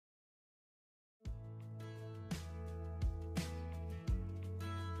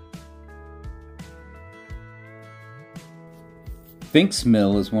Finks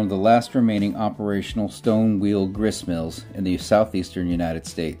Mill is one of the last remaining operational stone wheel grist mills in the southeastern United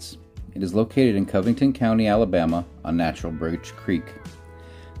States. It is located in Covington County, Alabama, on Natural Bridge Creek.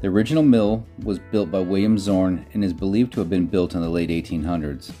 The original mill was built by William Zorn and is believed to have been built in the late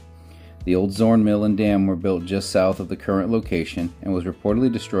 1800s. The old Zorn Mill and dam were built just south of the current location and was reportedly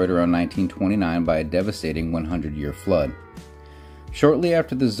destroyed around 1929 by a devastating 100-year flood. Shortly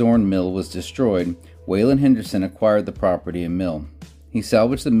after the Zorn Mill was destroyed, Wailon Henderson acquired the property and mill. He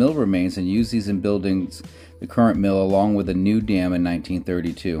salvaged the mill remains and used these in building the current mill along with a new dam in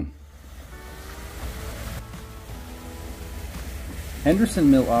 1932.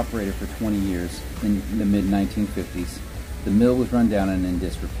 Henderson Mill operated for 20 years in the mid-1950s. The mill was run down and in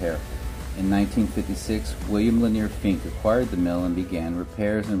disrepair. In 1956, William Fink acquired the mill and began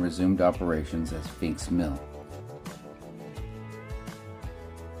repairs and resumed operations as Finks Mill.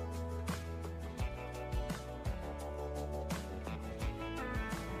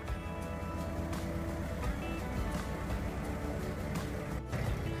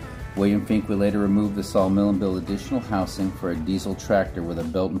 William Fink would later remove the sawmill and build additional housing for a diesel tractor with a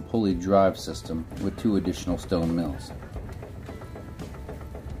belt and pulley drive system with 2 additional stone mills.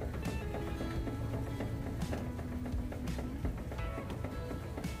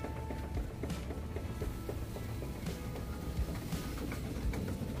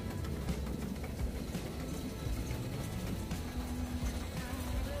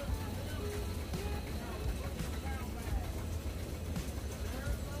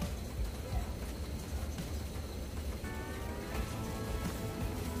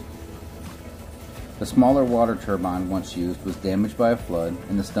 The smaller water turbine once used was damaged by a flood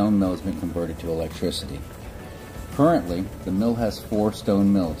and the stone mill has been converted to electricity. Currently, the mill has 4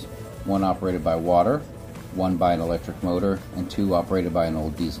 stone mills, 1 operated by water, 1 by an electric motor, and 2 operated by an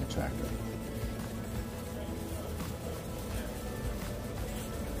old diesel tractor.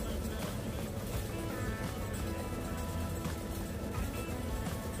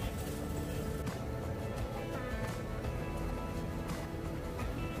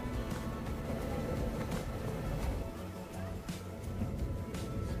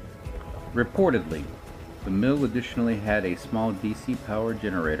 Reportedly, the mill additionally had a small DC power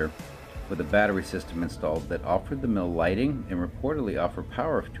generator with a battery system installed that offered the mill lighting and reportedly offered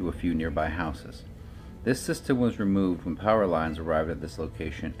power to a few nearby houses. This system was removed when power lines arrived at this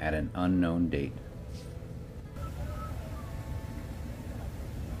location at an unknown date.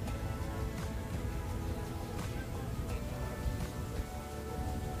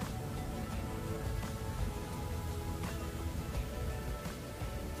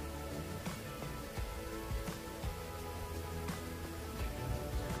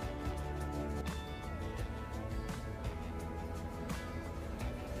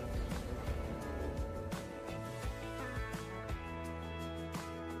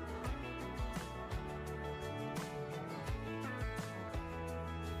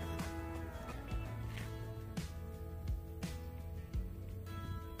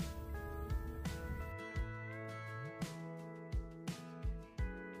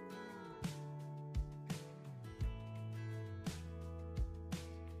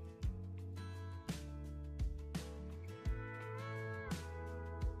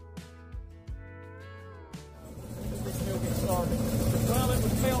 Well, it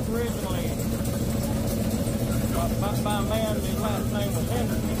was built originally by a man whose last name was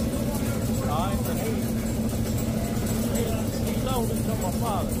Henderson. Right? And he sold it to my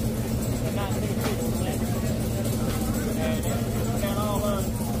father in 1956. And it's been all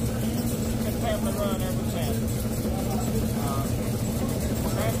been family run ever since.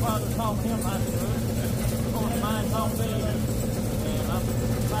 My grandfather taught him how to do it. Of course, mine taught me. And I'm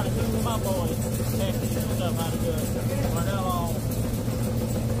trying to do my boys Texas and stuff how to do it. Learn how long.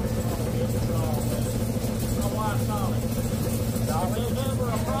 My wife's on it. If there's ever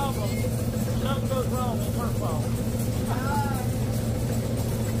a problem, something goes wrong, it's her fault.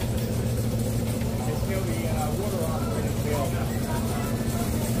 It's still the water operated mill.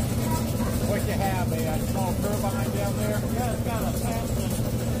 What you have, a small turbine down there? Yeah, it's got a Samson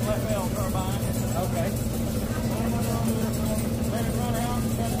left bell turbine. Okay. Let it run out,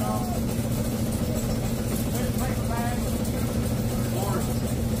 shut it off. Let it take a bag.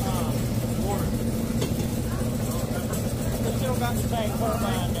 It's still got the same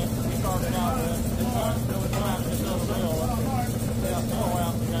turbine that we started out with. This time still trying this little mill. They'll throw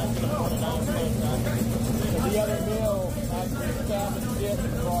out the 1929 The other mill, actually salvaged it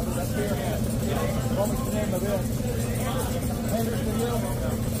and brought it up here. What was the name of it? Henderson Mill?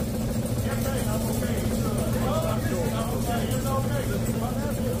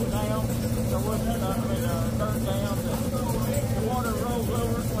 Down, the wood stuff, and dirt down, the water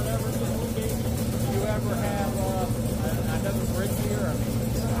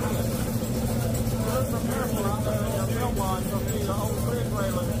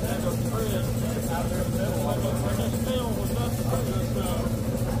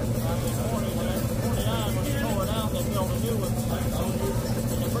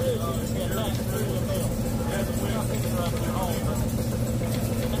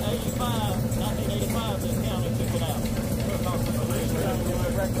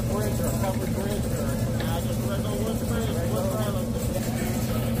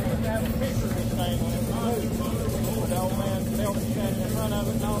thing when it was new. The old man built it standing in front of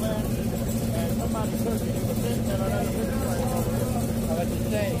it and all that. And somebody took it. It was sitting in another picture frame over here. Oh, that's a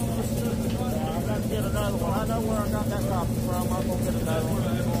shame. Yeah, I've got to get another one. I know where I got that copy from. I'm going to get another one.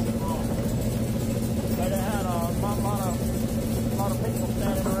 But they had a lot of people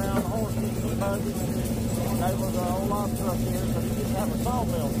standing around, horses and buggies. There was a whole lot of stuff here, so you didn't have a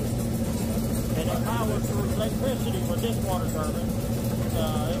sawmill. And it powered through electricity with this water turbine.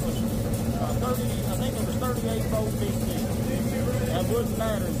 It was 30, I think it was 38 volt DC. Had wooden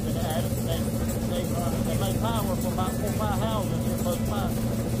batteries in it. They made power for about 4 or 5 houses here close by.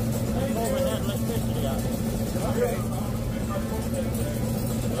 Before we had electricity out here. Okay.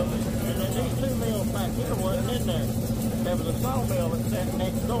 And then these 2 mills back here wasn't in there. There was a sawmill that sat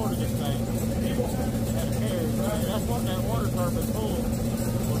next door to this thing. Had a carriage. And that's what that water turbine pulled.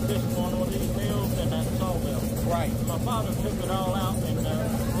 Was this one of these mills and that sawmill. Right. My father took it all out in the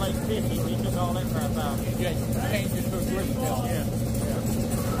late 50s. He took all that crap out. You just changed it to a grist mill. Yeah.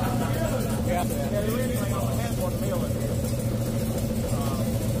 Yeah. Yeah, originally only had 1 mill in here.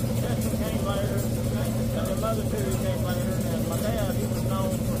 Henderson came later, and the other 2 came later, and my dad, he was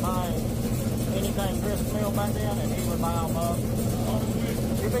known for buying anything Gristmill back then, and he would buy them up.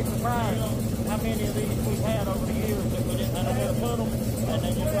 You'd be surprised how many of these we've had over the years that we didn't know where to put them, and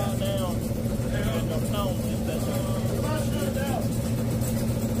they just rot down, and the stones just sit there.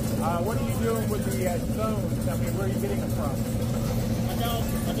 What are you doing with the stones? I mean, where are you getting them from?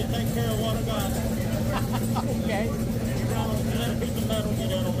 I just take care of what I got. Okay. You let a piece of metal get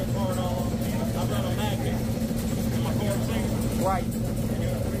in on it hard on. I run a magnet. My cord finger. Right.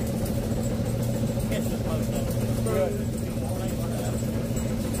 Catches most of it. Good.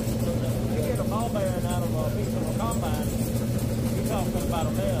 You get a ball bearing out of a piece of a combine, you're talking about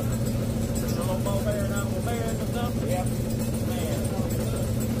a mess. A little ball bearing out of a bearing or something? Yep. Man.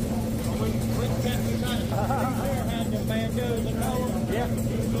 We had them banjos and rollers. Yep.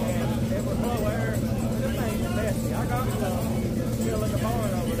 And it was low air. This thing is messy. I got some still in the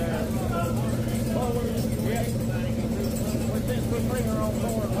barn over there. Bowlers. Yep. Since we bring our own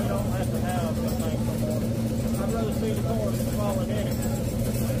corn, we don't have to have the thing no more. I'd rather see the corn that's falling in it.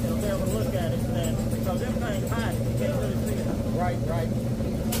 You'll be able to look at it then. Because them things hide it. You can't really see it. Right, right.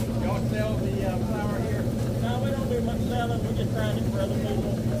 Y'all sell the flour here? No, we don't do much selling. We just grind it for other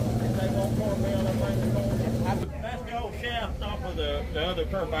people. If they want cornmeal, they bring the corn. That's the old shaft off of the other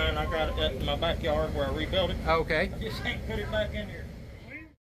turbine. I got it in my backyard where I rebuilt it. Okay. I just ain't put it back in here.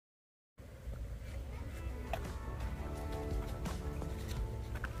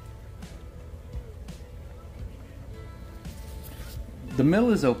 The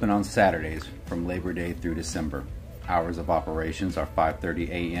mill is open on Saturdays from Labor Day through December. Hours of operations are 5:30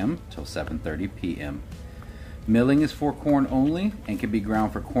 a.m. till 7:30 p.m. Milling is for corn only and can be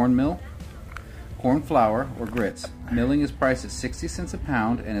ground for cornmeal, corn flour, or grits. Milling is priced at 60 cents a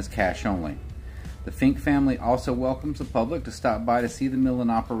pound and is cash only. The Fink family also welcomes the public to stop by to see the mill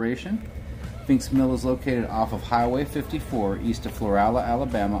in operation. Finks Mill is located off of Highway 54 east of Florala,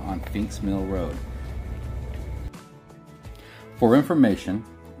 Alabama on Finks Mill Road. For information,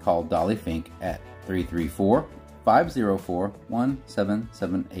 call Dolly Fink at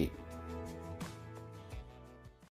 334-504-1778.